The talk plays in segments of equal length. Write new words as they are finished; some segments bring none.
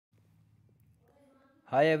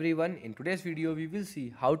Hi everyone, in today's video we will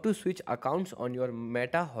see how to switch accounts on your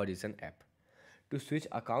Meta Horizon app. To switch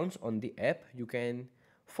accounts on the app, you can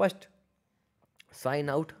first sign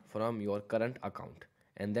out from your current account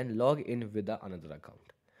and then log in with another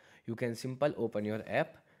account. You can simple open your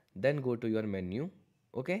app, then go to your menu.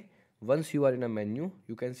 Okay, once you are in a menu,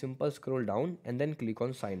 you can simple scroll down and then click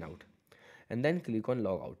on sign out and then click on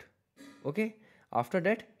log out. Okay, after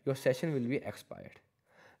that your session will be expired.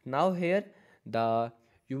 Now here the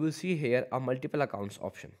you will see here a multiple accounts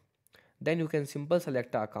option. Then you can simple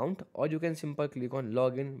select a account or you can simple click on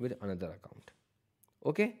login with another account.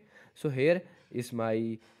 Okay, so here is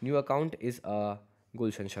my new account is a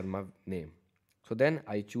Gulshan Sharma name. So then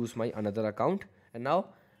I choose my another account and now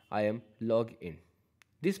I am logged in.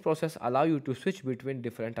 This process allow you to switch between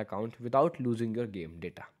different accounts without losing your game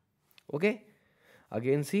data. Okay,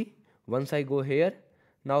 again see, once I go here,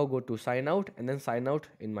 now go to sign out and then sign out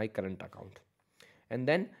in my current account and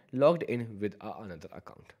then logged in with another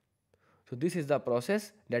account. So this is the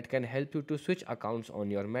process that can help you to switch accounts on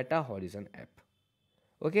your Meta Horizon app.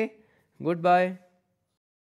 Okay, goodbye.